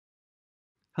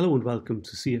Hello and welcome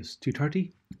to CS230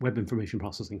 Web Information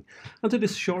Processing and to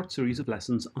this short series of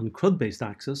lessons on CRUD-based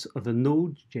access of a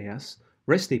NodeJS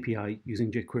REST API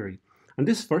using jQuery. And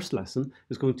this first lesson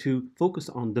is going to focus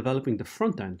on developing the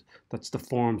front end, that's the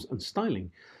forms and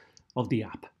styling of the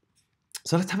app.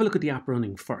 So let's have a look at the app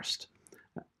running first.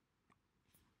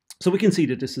 So we can see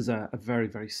that this is a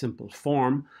very simple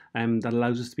form that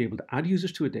allows us to be able to add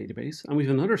users to a database, and we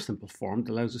have another simple form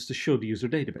that allows us to show the user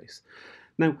database.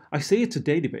 Now, I say it's a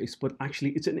database, but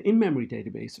actually it's an in-memory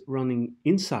database running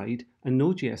inside a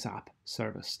Node.js app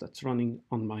service that's running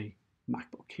on my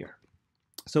MacBook here.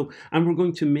 So, and we're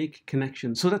going to make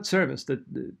connections. So that service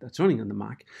that's running on the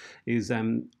Mac is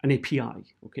an API,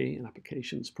 okay, an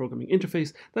applications programming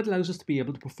interface that allows us to be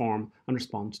able to perform and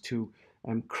respond to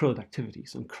CRUD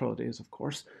activities. And CRUD is, of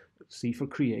course, C for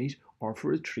create, R for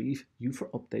retrieve, U for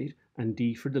update, and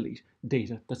D for delete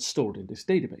data that's stored in this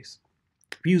database.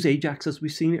 We use Ajax, as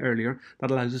we've seen earlier,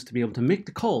 that allows us to be able to make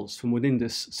the calls from within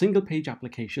this single page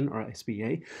application, or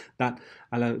SPA, that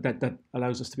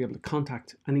allows us to be able to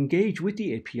contact and engage with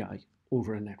the API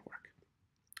over a network.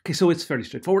 Okay, so it's fairly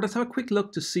straightforward. Let's have a quick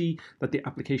look to see that the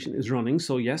application is running.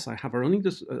 So yes, I have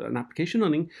an application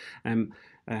running. In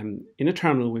a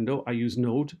terminal window, I use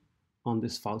Node on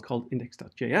this file called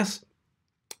index.js.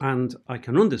 And I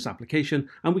can run this application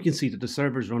and we can see that the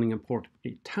server is running in port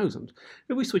 8000.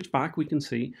 If we switch back, we can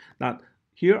see that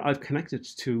here I've connected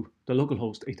to the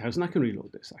localhost 8000. I can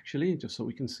reload this actually, just so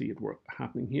we can see it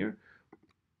happening here.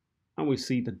 And we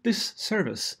see that this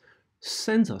service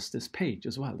sends us this page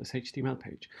as well, this HTML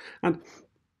page. And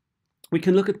we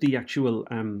can look at the actual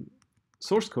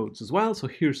source codes as well. So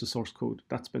here's the source code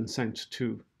that's been sent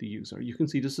to the user. You can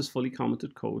see this is fully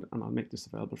commented code, and I'll make this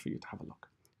available for you to have a look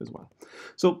as well.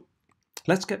 So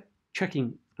let's get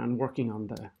checking and working on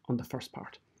the first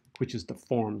part, which is the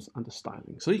forms and the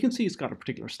styling. So you can see it's got a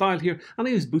particular style here, and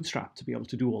I use Bootstrap to be able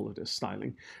to do all of this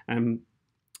styling.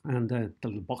 The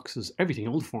little boxes, everything,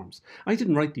 all the forms. I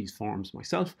didn't write these forms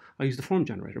myself. I used the form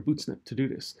generator, Bootsnip, to do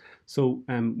this. So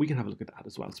we can have a look at that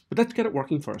as well. But let's get it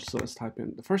working first. So let's type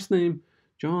in the first name,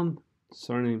 John,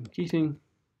 surname, Keating,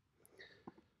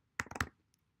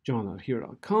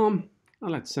 john@here.com,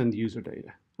 and let's send user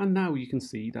data. And now you can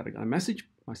see that I got a message.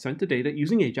 I sent the data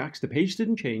using Ajax. The page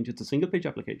didn't change. It's a single page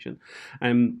application.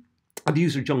 And the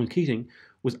user, John Keating,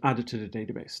 was added to the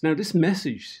database. Now, this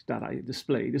message that I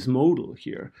display, this modal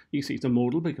here, you can see it's a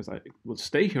modal because I will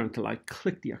stay here until I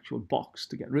click the actual box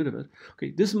to get rid of it.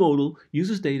 Okay, this modal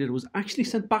uses data that was actually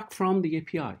sent back from the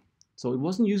API. So it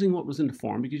wasn't using what was in the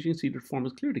form, because you can see the form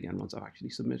is cleared again once I've actually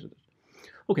submitted it.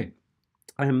 Okay.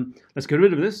 Let's get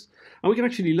rid of this, and we can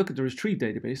actually look at the retrieve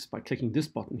database by clicking this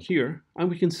button here, and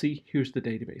we can see here's the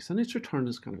database, and it's returned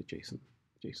as kind of a JSON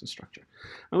structure.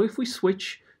 Now, if we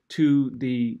switch to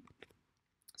the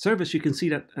service, you can see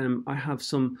that I have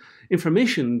some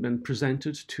information been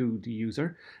presented to the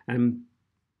user,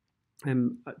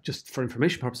 just for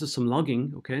information purposes, some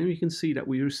logging, okay, and you can see that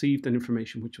we received an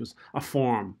information which was a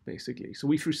form, basically. So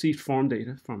we've received form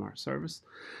data from our service.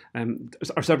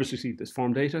 Our service received this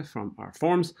form data from our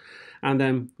forms, and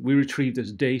then we retrieved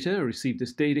this data, or received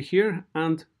this data here,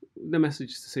 and the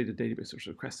message to say the database was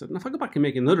requested. And if I go back and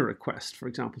make another request, for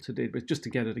example, to database, just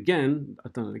to get it again,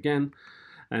 I've done it again,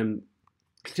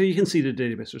 so you can see the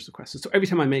database was requested. So every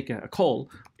time I make a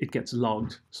call, it gets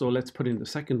logged. So let's put in the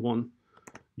second one,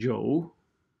 Joe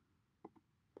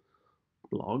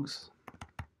blogs,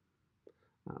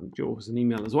 and Joe has an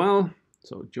email as well,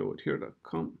 so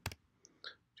joe@here.com,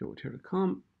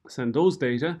 send those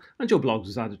data, and Joe blogs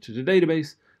is added to the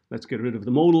database. Let's get rid of the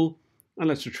modal and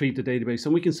let's retrieve the database,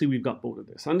 and we can see we've got both of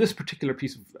this. And this particular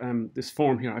piece of this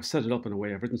form here, I've set it up in a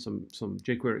way, I've written some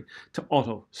jQuery to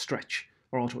auto stretch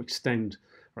or auto extend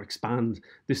or expand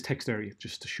this text area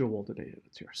just to show all the data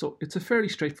that's here. So it's a fairly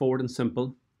straightforward and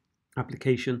simple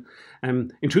application.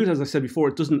 In truth, as I said before,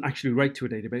 it doesn't actually write to a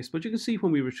database, but you can see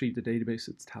when we retrieve the database,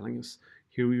 it's telling us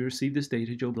here we received this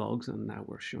data, Joe blogs, and now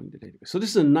we're showing the database. So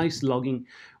this is a nice logging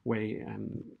way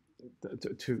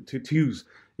to use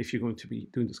if you're going to be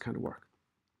doing this kind of work.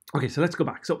 Okay, so let's go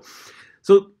back. So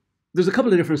there's a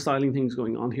couple of different styling things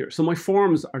going on here. So my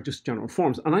forms are just general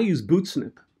forms, and I use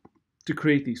Bootsnip to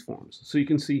create these forms. So you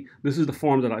can see this is the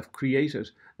form that I've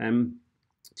created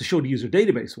to show the user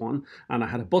database one, and I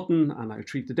had a button and I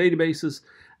retrieved the databases,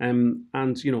 and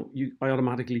I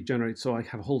automatically generate. So I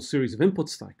have a whole series of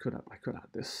inputs that I could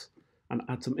add this and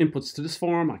add some inputs to this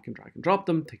form. I can drag and drop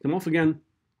them, take them off again,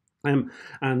 and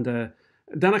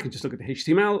then I can just look at the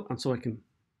HTML, and so I can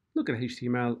look at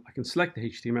HTML, I can select the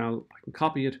HTML, I can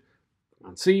copy it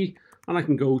and see, and I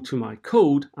can go to my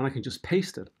code and I can just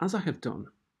paste it as I have done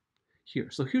here.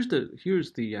 So here's the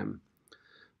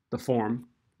the form.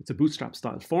 It's a Bootstrap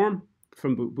style form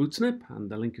from Bootsnip,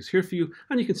 and the link is here for you.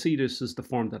 And you can see this is the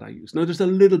form that I use. Now, there's a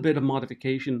little bit of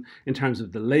modification in terms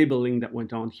of the labeling that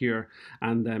went on here,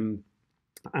 and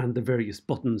the various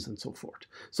buttons and so forth.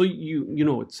 So you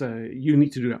know it's you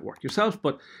need to do that work yourself,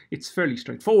 but it's fairly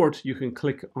straightforward. You can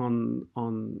click on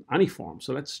any form.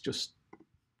 So let's just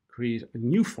create a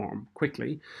new form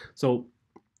quickly. So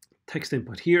text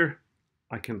input here,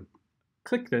 I can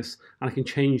click this and I can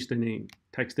change the name,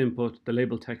 text input, the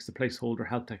label text, the placeholder,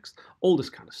 help text, all this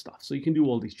kind of stuff. So you can do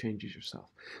all these changes yourself.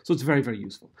 So it's very, very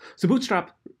useful. So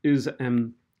Bootstrap is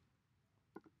the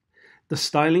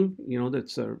styling,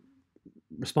 that's a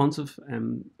responsive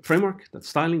framework. That's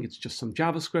styling. It's just some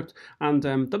JavaScript, and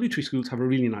W3 Schools have a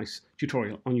really nice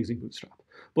tutorial on using Bootstrap.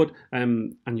 But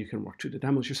and you can work through the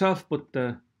demos yourself. But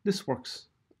this works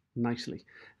nicely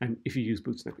if you use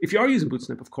Bootsnip. If you are using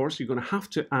Bootsnip, of course, you're going to have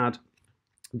to add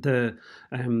the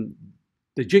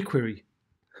jQuery.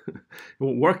 It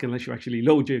won't work unless you actually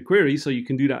load jQuery. So you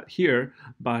can do that here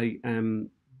by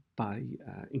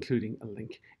including a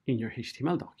link in your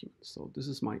HTML document. So this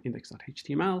is my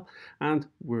index.html, and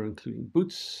we're including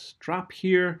Bootstrap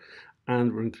here,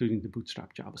 and we're including the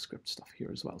Bootstrap JavaScript stuff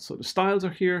here as well. So the styles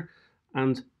are here,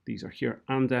 and these are here,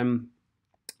 and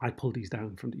I pulled these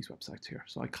down from these websites here.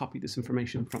 So I copied this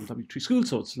information from W3 School,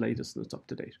 so it's latest and it's up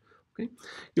to date. Okay,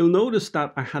 you'll notice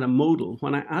that I had a modal.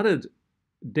 When I added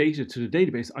data to the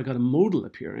database, I got a modal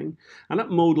appearing, and that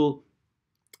modal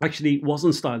actually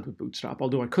wasn't styled with Bootstrap,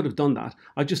 although I could have done that.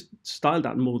 I just styled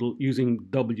that modal using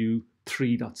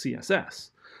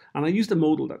w3.css. And I used a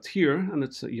modal that's here, and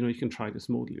it's, you can try this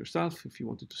modal yourself if you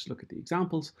want to just look at the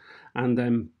examples.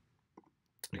 And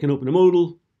you can open a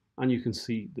modal, and you can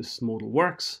see this modal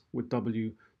works with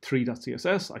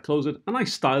w3.css. I close it, and I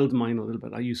styled mine a little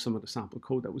bit. I used some of the sample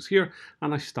code that was here,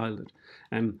 and I styled it.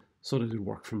 So that it would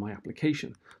work for my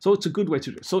application. So it's a good way to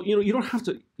do it. So you don't have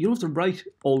to write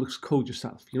all this code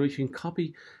yourself. You can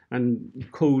copy and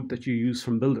code that you use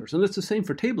from builders, and it's the same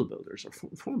for table builders or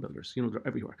form builders. They're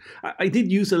everywhere. I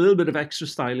did use a little bit of extra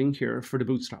styling here for the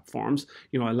Bootstrap forms.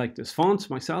 I like this font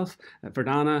myself,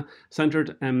 Verdana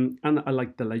centered, and I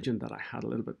like the legend that I had a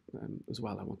little bit as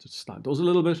well. I wanted to style those a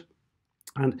little bit.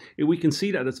 And we can see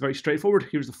that it's very straightforward.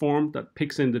 Here's the form that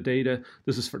picks in the data.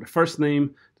 This is for the first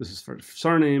name, this is for the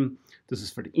surname, this is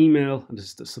for the email, and this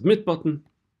is the submit button.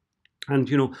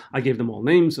 And I gave them all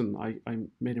names, and I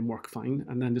made them work fine.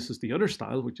 And then this is the other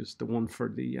style, which is the one for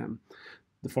the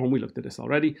form. We looked at this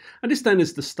already. And this then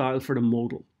is the style for the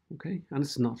modal. Okay, and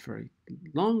it's not very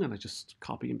long, and I just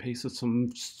copy and pasted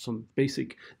some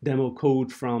basic demo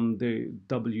code from the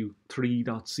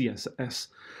w3.css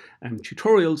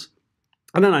tutorials.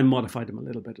 And then I modified them a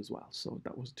little bit as well, so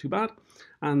that wasn't too bad.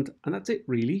 And that's it,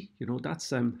 really. That's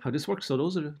how this works. So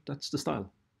that's the style.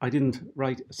 I didn't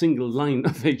write a single line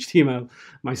of HTML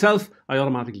myself. I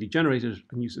automatically generated it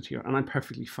and used it here, and I'm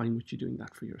perfectly fine with you doing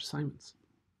that for your assignments.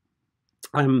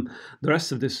 The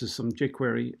rest of this is some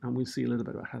jQuery, and we'll see a little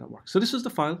bit about how that works. So this is the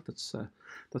file that's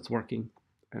working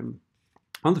on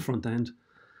the front end,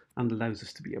 and allows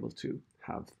us to be able to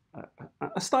have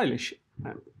a stylish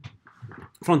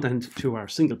front end to our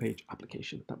single page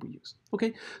application that we use.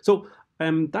 Okay, so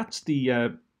that's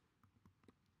the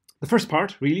first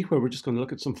part, really, where we're just going to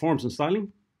look at some forms and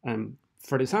styling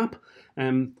for this app.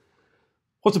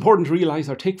 What's important to realize,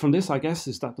 or take from this, I guess,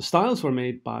 is that the styles were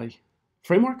made by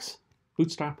frameworks,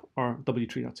 Bootstrap or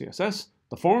w3.css.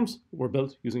 The forms were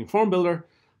built using a form builder.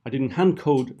 I didn't hand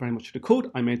code very much of the code.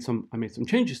 I made some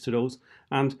changes to those,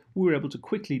 and we were able to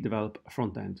quickly develop a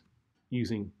front end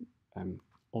using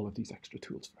all of these extra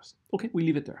tools for us. Okay, we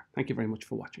leave it there. Thank you very much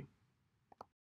for watching.